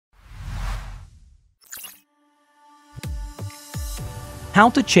How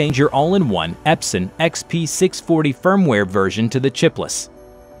to change your all-in-one Epson XP-640 firmware version to the Chipless.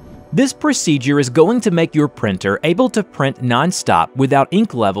 This procedure is going to make your printer able to print non-stop without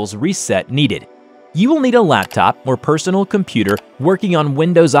ink levels reset needed. You will need a laptop or personal computer working on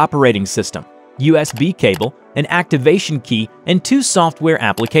Windows operating system, USB cable, an activation key, and 2 software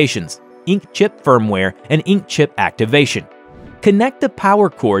applications, INKCHIP firmware and INKCHIP activation. Connect the power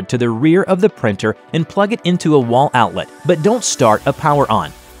cord to the rear of the printer and plug it into a wall outlet, but don't start a power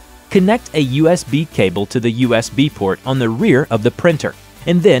on. Connect a USB cable to the USB port on the rear of the printer,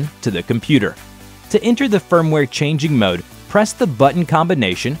 and then to the computer. To enter the firmware changing mode, press the button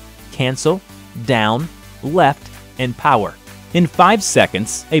combination Cancel, Down, Left, and Power. In 5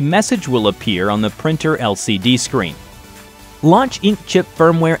 seconds, a message will appear on the printer LCD screen. Launch INKCHIP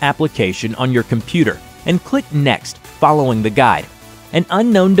firmware application on your computer and click Next following the guide. An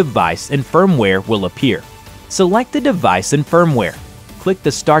unknown device and firmware will appear. Select the device and firmware. Click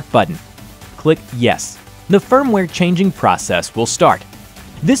the Start button. Click Yes. The firmware changing process will start.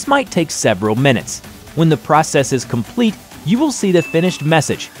 This might take several minutes. When the process is complete, you will see the finished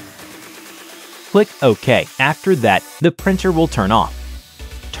message. Click OK. After that, the printer will turn off.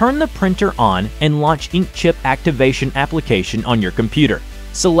 Turn the printer on and launch INKCHIP activation application on your computer.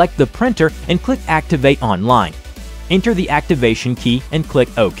 Select the printer and click Activate Online. Enter the activation key and click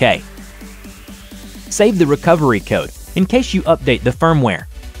OK. Save the recovery code in case you update the firmware.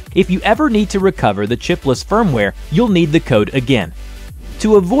 If you ever need to recover the Chipless firmware, you'll need the code again.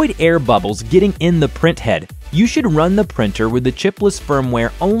 To avoid air bubbles getting in the printhead, you should run the printer with the Chipless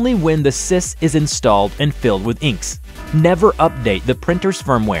firmware only when the CISS is installed and filled with inks. Never update the printer's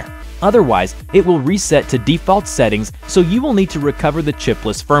firmware. Otherwise, it will reset to default settings, so you will need to recover the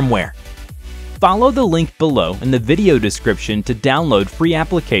Chipless firmware. Follow the link below in the video description to download free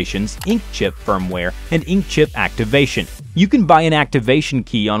applications, INKCHIP firmware, and INKCHIP activation. You can buy an activation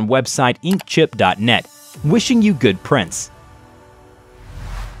key on website inkchip.net. Wishing you good prints.